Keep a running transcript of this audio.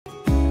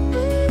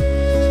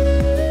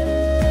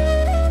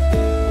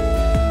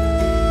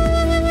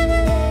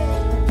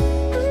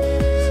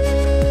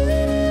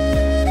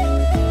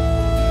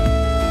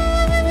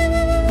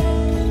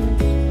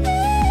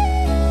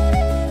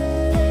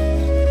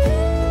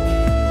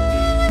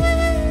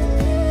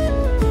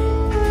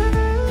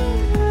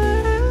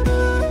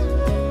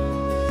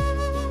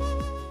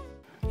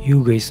You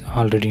guys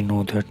already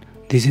know that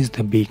this is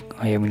the beak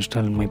I have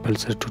installed in my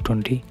Pulsar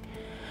 220.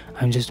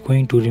 I'm just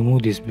going to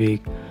remove this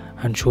beak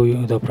and show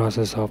you the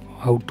process of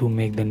how to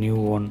make the new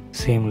one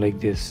same like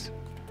this.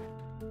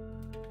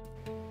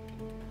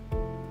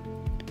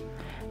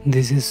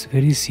 This is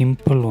very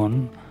simple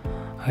one.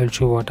 I'll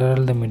show what are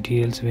all the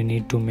materials we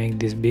need to make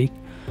this beak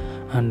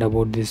and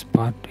about this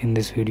part in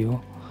this video.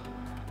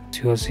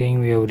 So you are saying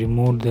we have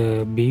removed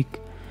the beak.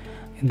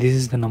 This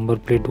is the number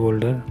plate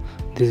holder.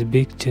 This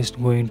beak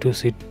just going to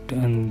sit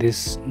on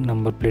this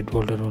number plate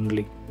holder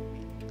only.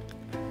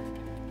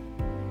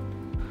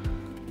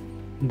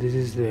 This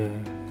is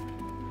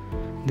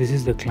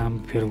the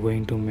clamp we are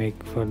going to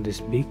make for this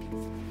beak.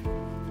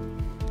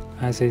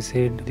 As I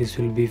said, this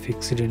will be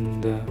fixed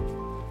in the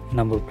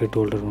number plate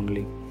holder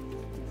only.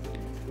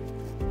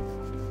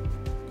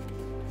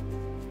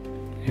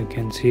 You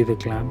can see the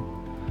clamp.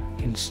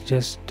 It's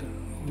just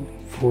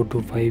 4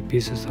 to 5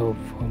 pieces of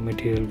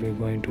material we are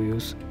going to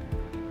use.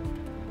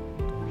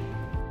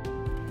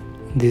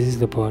 This is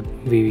the part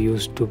we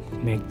used to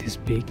make this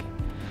beak.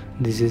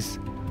 This is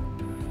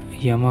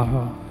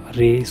Yamaha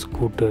Ray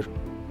scooter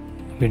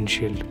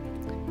windshield.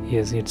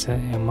 Yes, it's a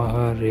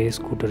Yamaha Ray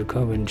scooter ka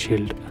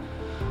windshield.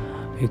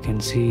 You can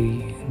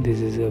see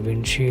this is a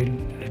windshield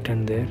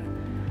written there.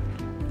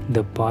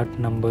 The part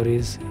number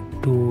is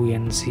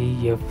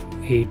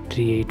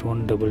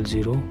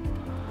 2NCF838100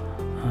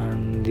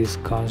 and this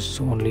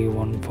costs only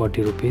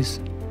 140 rupees.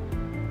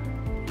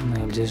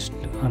 I'll just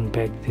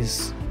unpack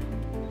this.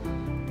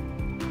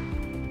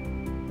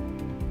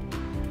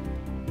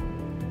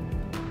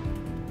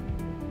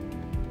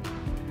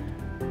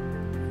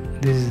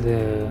 This is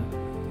the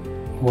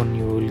one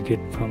you will get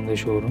from the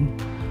showroom.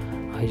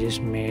 I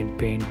just made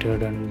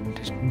painted and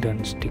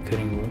done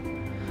stickering work.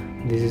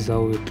 This is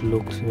how it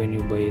looks when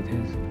you buy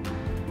this.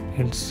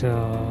 It's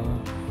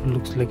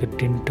looks like a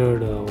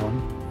tinted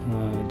one.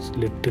 It's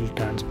little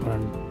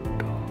transparent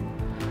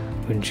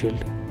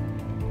windshield.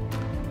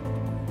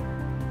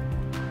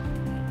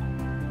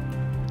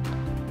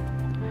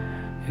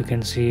 You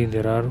can see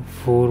there are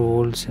 4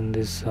 holes in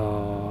this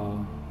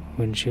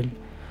windshield,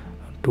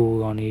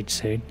 2 on each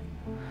side.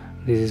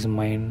 This is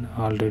mine,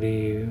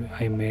 already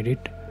I made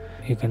it.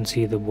 You can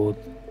see the both.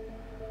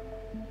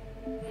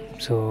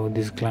 So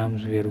these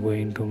clamps we are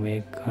going to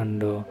make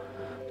and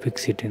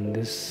fix it in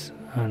this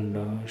and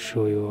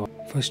show you.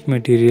 First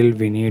material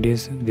we need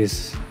is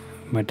this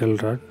metal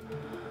rod.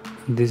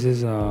 This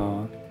is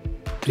a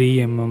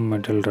 3mm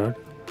metal rod.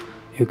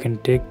 You can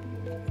take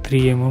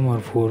 3mm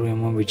or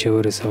 4mm,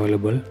 whichever is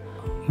available.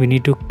 We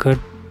need to cut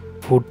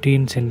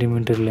 14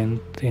 centimeter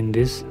length in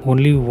this.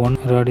 Only one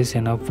rod is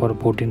enough for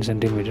 14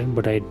 centimeter,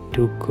 but I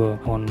took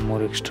one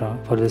more extra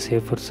for the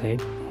safer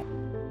side.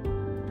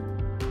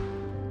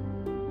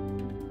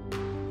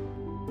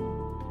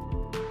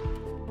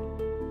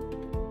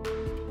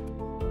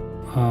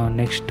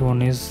 Next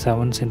one is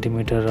 7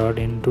 centimeter rod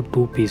into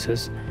 2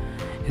 pieces.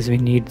 Yes, we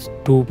need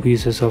 2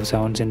 pieces of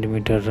 7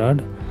 centimeter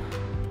rod.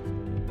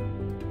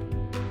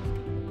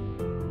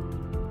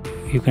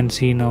 You can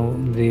see now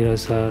there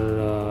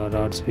are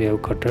rods we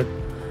have cut.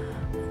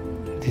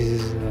 This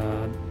is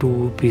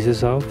 2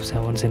 pieces of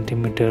 7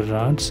 centimeter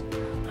rods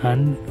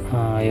and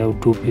I have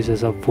 2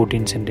 pieces of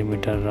 14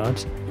 centimeter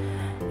rods.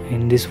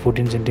 In this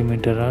 14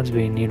 centimeter rods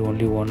we need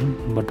only one,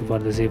 but for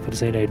the safer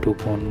side I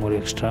took one more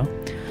extra.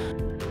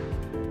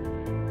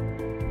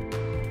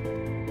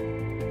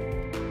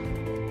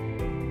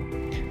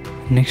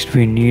 Next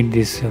we need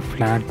these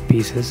flat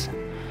pieces.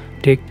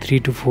 Take 3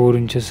 to 4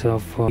 inches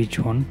of each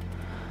one.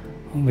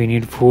 We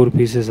need 4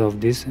 pieces of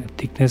this.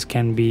 Thickness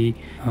can be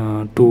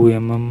 2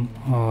 mm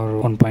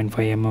or 1.5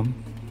 mm.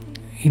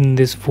 In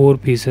this 4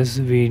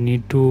 pieces we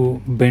need to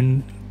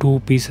bend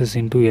 2 pieces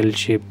into L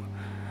shape.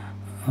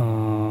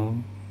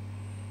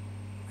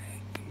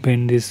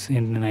 Bend this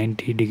in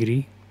 90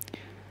 degree.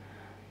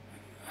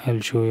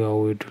 I'll show you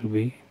how it will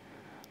be.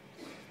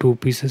 2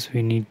 pieces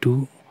we need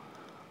to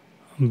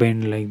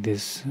bend like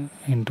this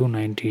into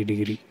 90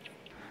 degree.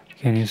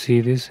 Can you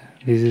see this?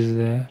 This is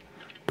the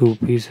 2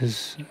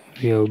 pieces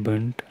we have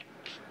bent.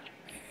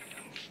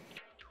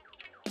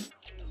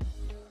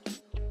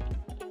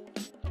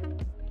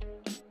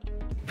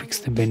 Fix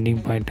the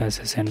bending point as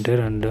a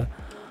center and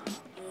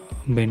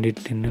bend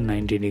it in a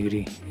 90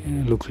 degree.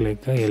 Look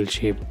like a L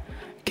shape.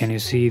 Can you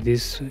see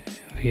this?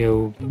 We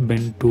have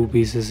bent 2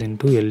 pieces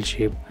into L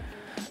shape.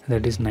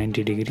 That is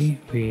 90 degree.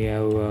 We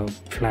have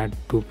flat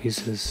 2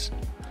 pieces.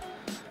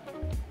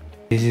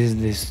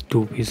 This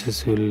 2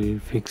 pieces will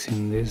fix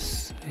in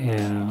this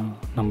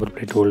number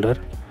plate holder.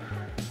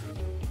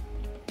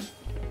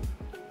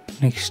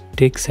 Next,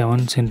 take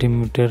 7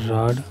 centimeter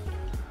rod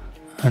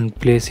and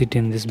place it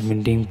in this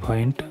bending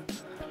point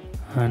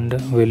and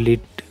weld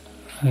it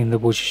in the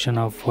position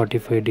of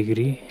 45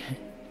 degree.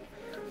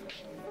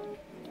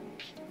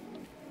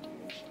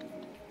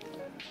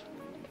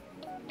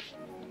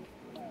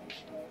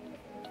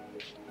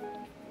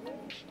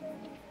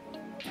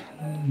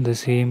 The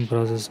same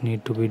process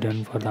need to be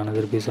done for the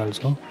another piece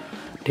also.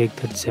 take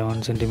that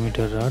 7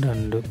 centimeter rod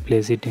and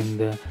place it in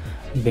the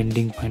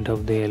bending point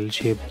of the L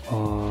shape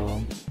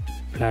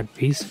flat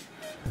piece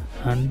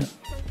and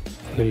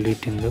weld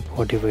it in the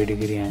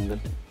 45-degree angle.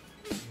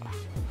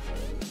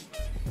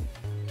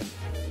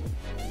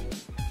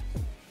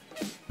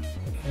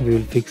 We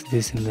will fix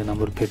this in the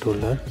number plate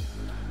holder.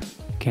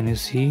 Can you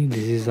see?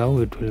 This is how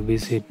it will be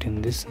set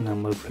in this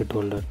number plate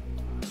holder.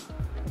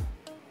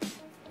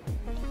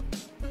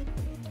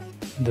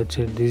 That's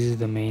it. This is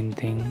the main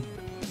thing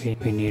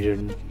we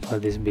needed for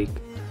this beak.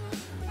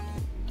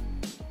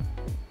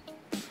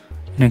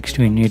 Next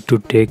we need to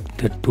take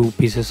the 2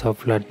 pieces of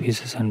flat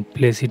pieces and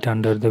place it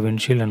under the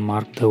windshield and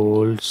mark the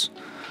holes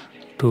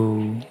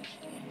to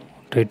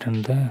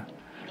tighten the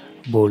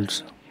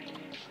bolts.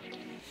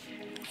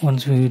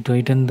 Once we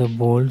tighten the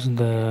bolts,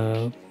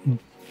 the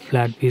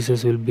flat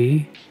pieces will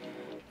be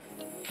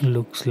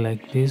looks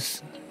like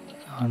this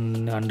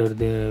and under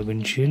the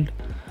windshield.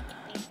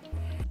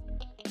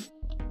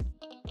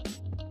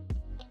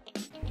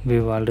 We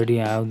already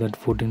have that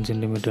 14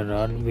 centimeter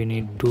rod. We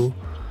need to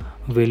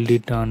weld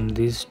it on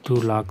this to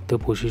lock the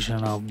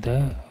position of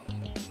the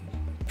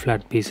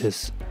flat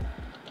pieces.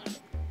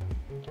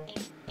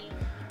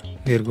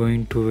 We are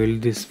going to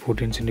weld this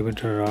 14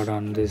 centimeter rod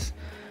on this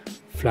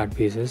flat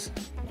pieces.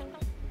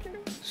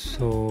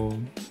 So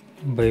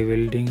by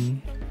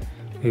welding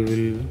we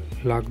will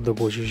lock the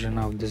position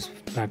of this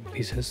flat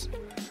pieces.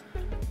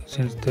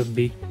 Since the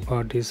beak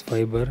part is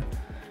fiber,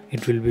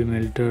 it will be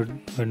melted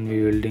when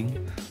we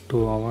welding.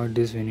 To avoid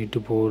this, we need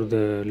to pour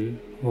the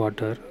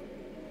water.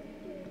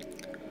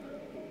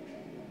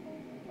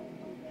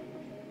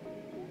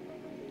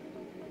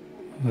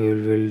 We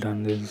will weld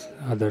on this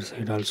other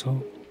side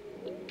also.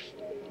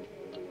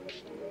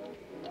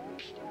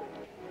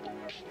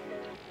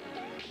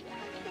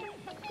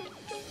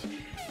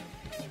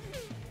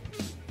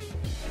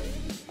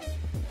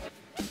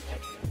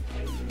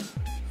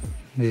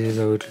 This is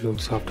how it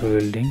looks after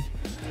welding.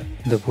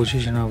 The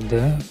position of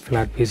the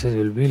flat pieces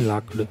will be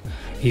locked.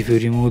 If you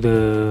remove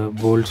the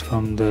bolts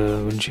from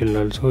the windshield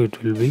also,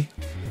 it will be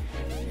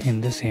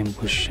in the same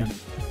position.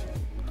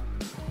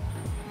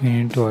 We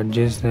need to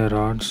adjust the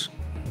rods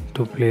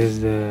to place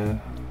the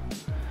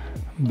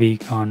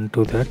beak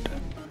onto that.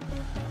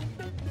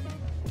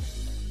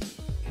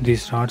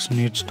 These rods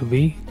needs to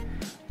be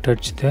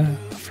touch the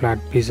flat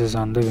pieces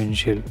on the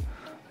windshield.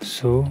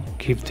 So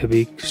keep the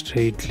beak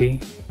straightly.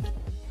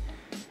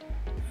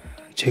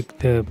 Check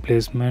the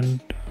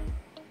placement.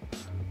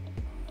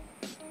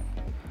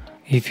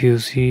 If you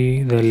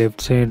see the left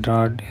side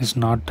rod is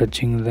not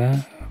touching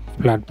the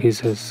flat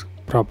pieces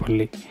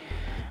properly,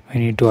 we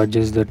need to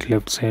adjust that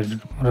left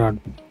side rod.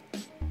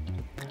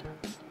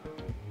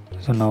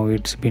 So now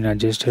it's been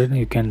adjusted.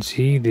 You can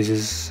see this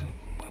is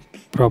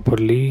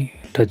properly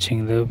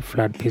touching the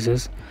flat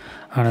pieces.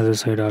 Another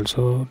side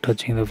also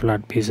touching the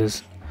flat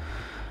pieces.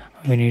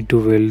 We need to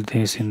weld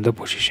this in the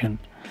position.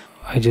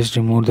 I just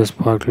removed the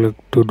spark plug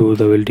to do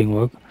the welding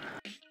work.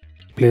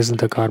 Place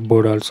the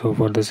cardboard also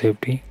for the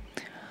safety.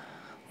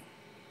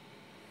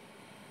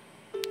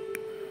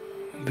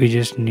 We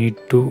just need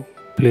to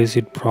place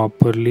it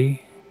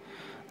properly.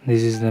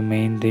 This is the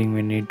main thing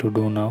we need to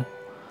do now.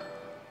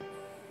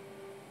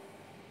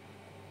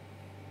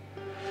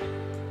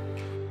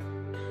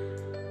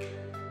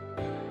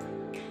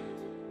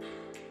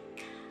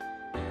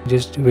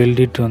 Just weld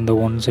it on the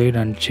one side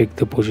and check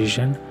the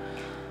position.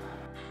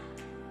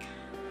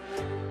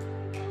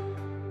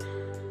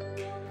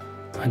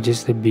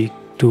 Adjust the beak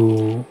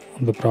to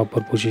the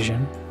proper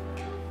position.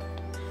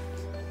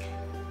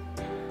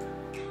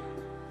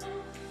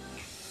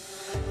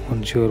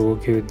 Once you are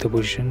okay with the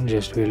position,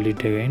 just weld it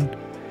again.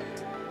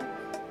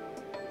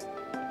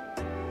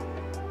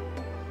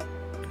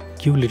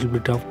 Give a little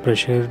bit of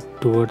pressure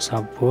towards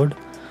upward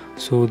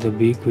so the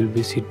beak will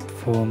be sit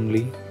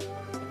firmly.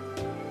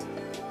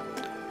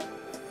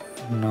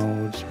 Now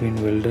it's been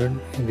welded.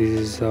 This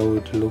is how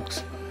it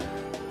looks.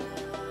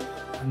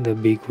 The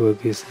beak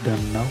work is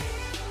done now.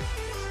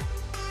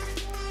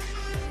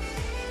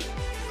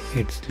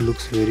 It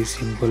looks very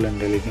simple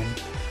and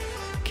elegant.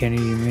 Can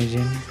you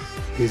imagine?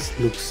 This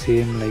looks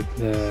same like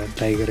the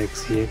Tiger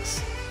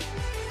XCX.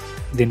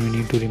 Then we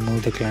need to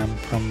remove the clamp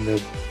from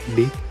the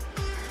beak.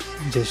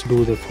 Just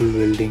do the full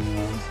welding.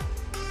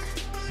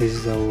 This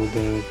is how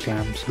the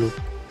clamps look.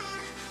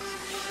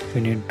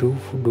 We need to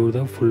do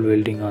the full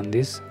welding on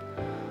this.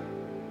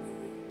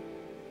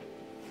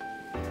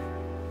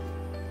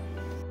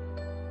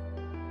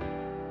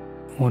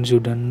 Once you're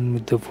done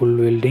with the full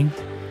welding,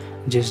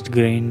 just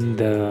grind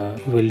the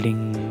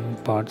welding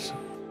parts.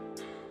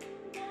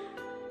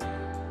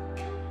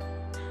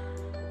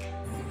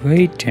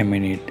 Wait a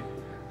minute,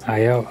 I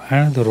have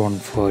another one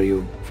for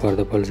you for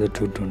the Pulsar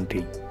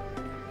 220.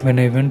 When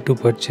I went to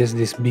purchase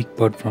this big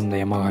part from the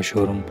Yamaha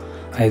showroom,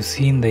 I've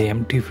seen the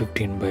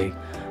MT-15 bike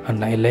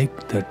and I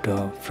like that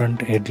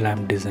front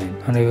headlamp design,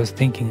 and I was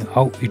thinking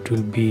how it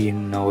will be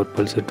in our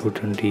Pulsar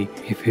 220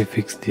 if we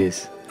fix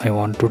this. I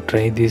want to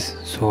try this,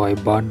 so I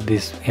bought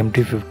this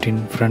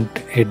MT15 front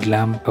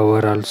headlamp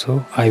cover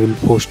also. I will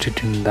post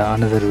it in the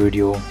another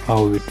video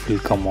how it will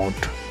come out.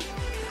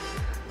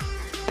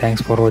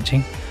 Thanks for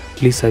watching.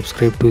 Please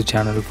subscribe to the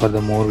channel for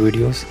the more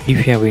videos.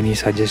 If you have any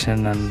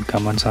suggestion and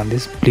comments on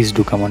this, please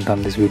do comment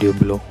on this video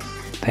below.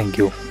 Thank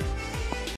you.